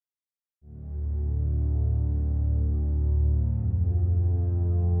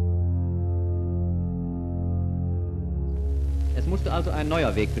musste also ein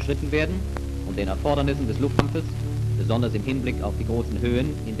neuer Weg beschritten werden, um den Erfordernissen des Luftkampfes, besonders im Hinblick auf die großen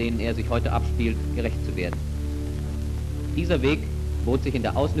Höhen, in denen er sich heute abspielt, gerecht zu werden. Dieser Weg bot sich in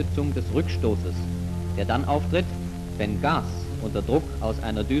der Ausnützung des Rückstoßes, der dann auftritt, wenn Gas unter Druck aus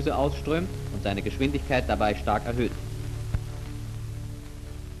einer Düse ausströmt und seine Geschwindigkeit dabei stark erhöht.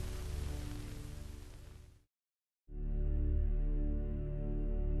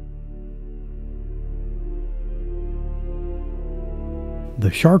 The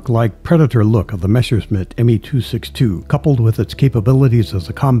shark-like predator look of the Messerschmitt Me 262, coupled with its capabilities as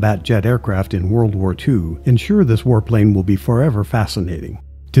a combat jet aircraft in World War II, ensure this warplane will be forever fascinating.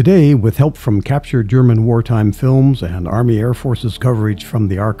 Today, with help from captured German wartime films and Army Air Forces coverage from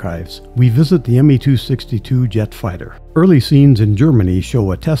the archives, we visit the Me 262 jet fighter. Early scenes in Germany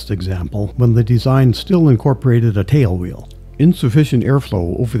show a test example when the design still incorporated a tailwheel. Insufficient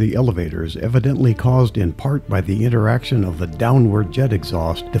airflow over the elevators, evidently caused in part by the interaction of the downward jet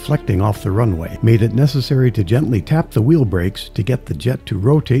exhaust deflecting off the runway, made it necessary to gently tap the wheel brakes to get the jet to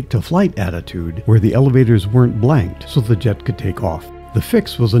rotate to flight attitude where the elevators weren't blanked so the jet could take off. The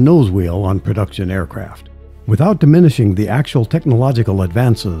fix was a nosewheel on production aircraft. Without diminishing the actual technological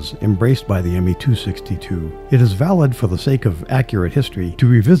advances embraced by the Me 262, it is valid for the sake of accurate history to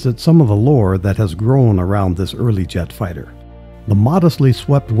revisit some of the lore that has grown around this early jet fighter. The modestly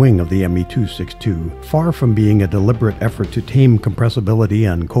swept wing of the Me 262, far from being a deliberate effort to tame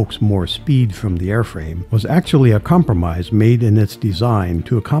compressibility and coax more speed from the airframe, was actually a compromise made in its design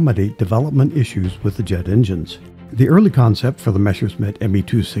to accommodate development issues with the jet engines. The early concept for the Messerschmitt Me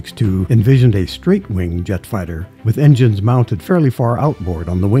 262 envisioned a straight-wing jet fighter with engines mounted fairly far outboard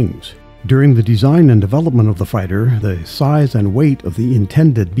on the wings. During the design and development of the fighter, the size and weight of the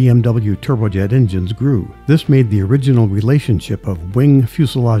intended BMW turbojet engines grew. This made the original relationship of wing,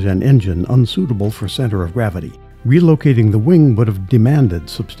 fuselage, and engine unsuitable for center of gravity. Relocating the wing would have demanded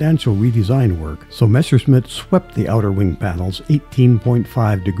substantial redesign work, so Messerschmitt swept the outer wing panels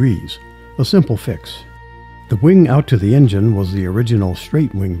 18.5 degrees. A simple fix. The wing out to the engine was the original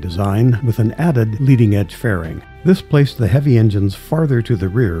straight wing design with an added leading edge fairing. This placed the heavy engines farther to the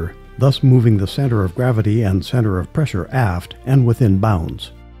rear, thus moving the center of gravity and center of pressure aft and within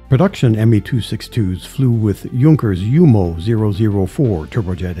bounds. Production Me 262s flew with Junker's UMO 004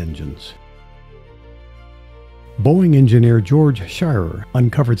 turbojet engines. Boeing engineer George Schirrer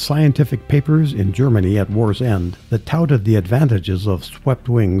uncovered scientific papers in Germany at war's end that touted the advantages of swept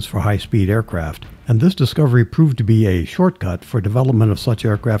wings for high-speed aircraft, and this discovery proved to be a shortcut for development of such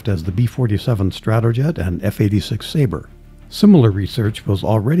aircraft as the B-47 Stratojet and F-86 Sabre. Similar research was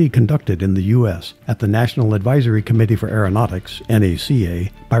already conducted in the U.S. at the National Advisory Committee for Aeronautics, NACA,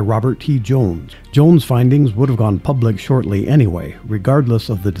 by Robert T. Jones. Jones' findings would have gone public shortly anyway, regardless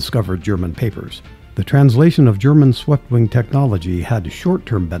of the discovered German papers. The translation of German swept-wing technology had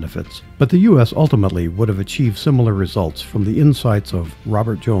short-term benefits, but the U.S. ultimately would have achieved similar results from the insights of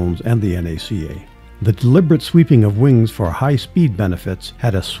Robert Jones and the NACA. The deliberate sweeping of wings for high-speed benefits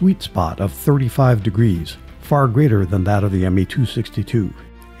had a sweet spot of 35 degrees, far greater than that of the Me 262.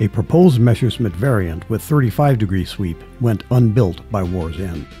 A proposed Messerschmitt variant with 35-degree sweep went unbuilt by war's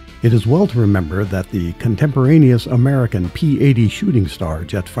end. It is well to remember that the contemporaneous American P-80 Shooting Star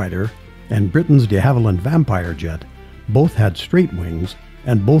jet fighter and Britain's de Havilland Vampire jet both had straight wings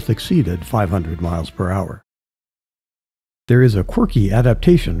and both exceeded 500 miles per hour. There is a quirky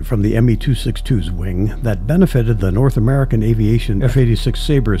adaptation from the Me 262's wing that benefited the North American Aviation F-86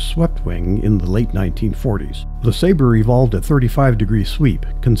 Sabre's swept wing in the late 1940s. The Sabre evolved a 35-degree sweep,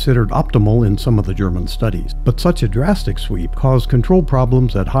 considered optimal in some of the German studies, but such a drastic sweep caused control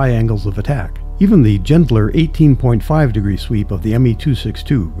problems at high angles of attack. Even the gentler 18.5-degree sweep of the Me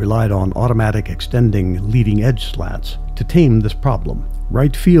 262 relied on automatic extending leading-edge slats to tame this problem.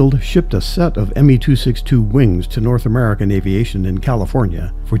 Wright Field shipped a set of Me 262 wings to North American Aviation in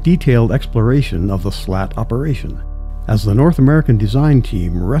California for detailed exploration of the slat operation. As the North American design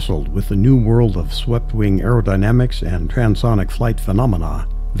team wrestled with the new world of swept-wing aerodynamics and transonic flight phenomena,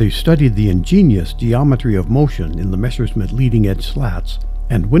 they studied the ingenious geometry of motion in the Messerschmitt leading-edge slats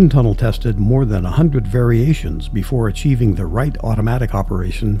and wind tunnel tested more than 100 variations before achieving the right automatic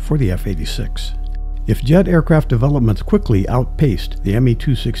operation for the F-86. If jet aircraft developments quickly outpaced the Me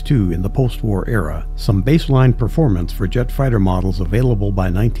 262 in the post-war era, some baseline performance for jet fighter models available by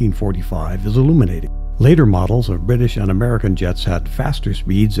 1945 is illuminating. Later models of British and American jets had faster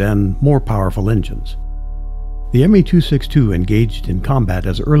speeds and more powerful engines. The Me 262 engaged in combat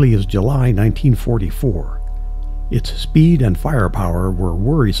as early as July 1944. Its speed and firepower were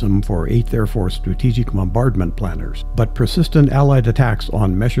worrisome for 8th Air Force strategic bombardment planners, but persistent Allied attacks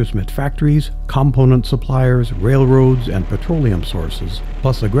on Messerschmitt factories, component suppliers, railroads, and petroleum sources,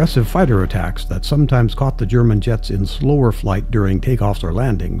 plus aggressive fighter attacks that sometimes caught the German jets in slower flight during takeoffs or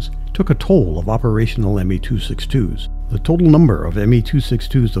landings, took a toll of operational Me-262s. The total number of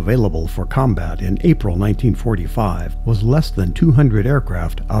Me-262s available for combat in April 1945 was less than 200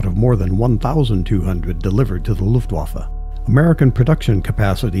 aircraft out of more than 1,200 delivered to the Luftwaffe. American production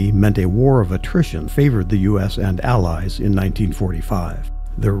capacity meant a war of attrition favored the U.S. and Allies in 1945.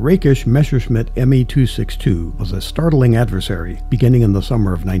 The rakish Messerschmitt Me-262 was a startling adversary beginning in the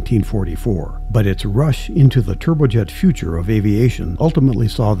summer of 1944, but its rush into the turbojet future of aviation ultimately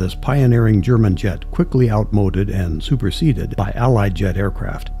saw this pioneering German jet quickly outmoded and superseded by Allied jet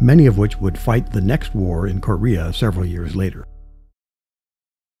aircraft, many of which would fight the next war in Korea several years later.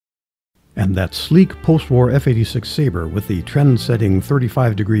 And that sleek post-war F-86 Sabre with the trend-setting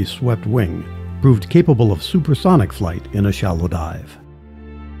 35-degree swept wing proved capable of supersonic flight in a shallow dive.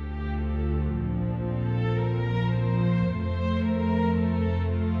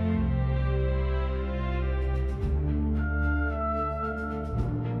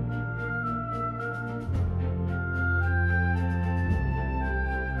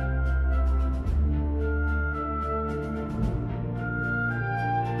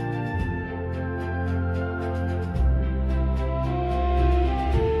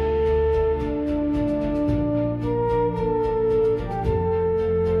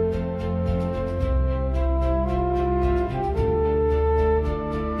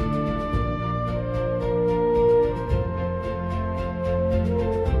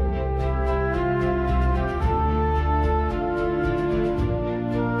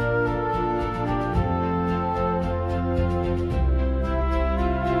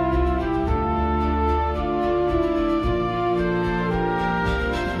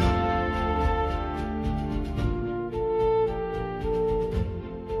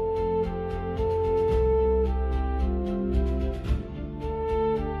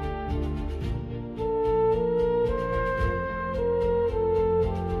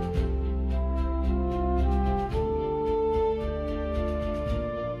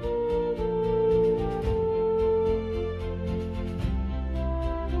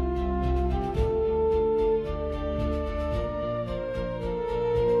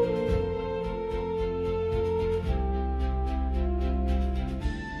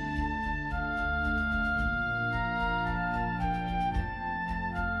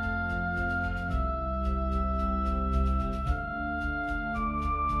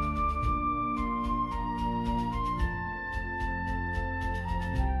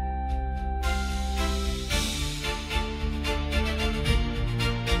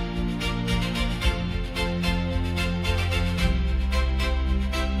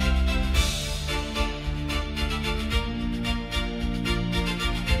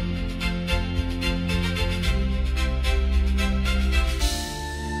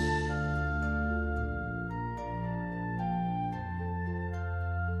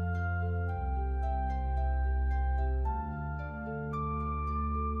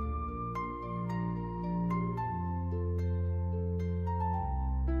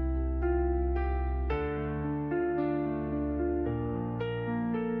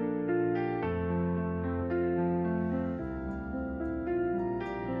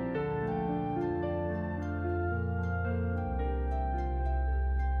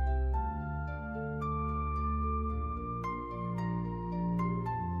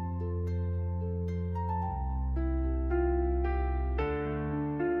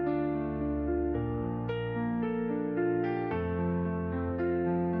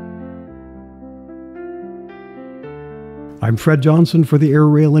 I'm Fred Johnson for the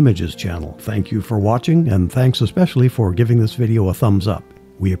Airailimages channel. Thank you for watching, and thanks especially for giving this video a thumbs up.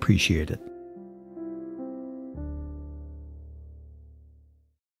 We appreciate it.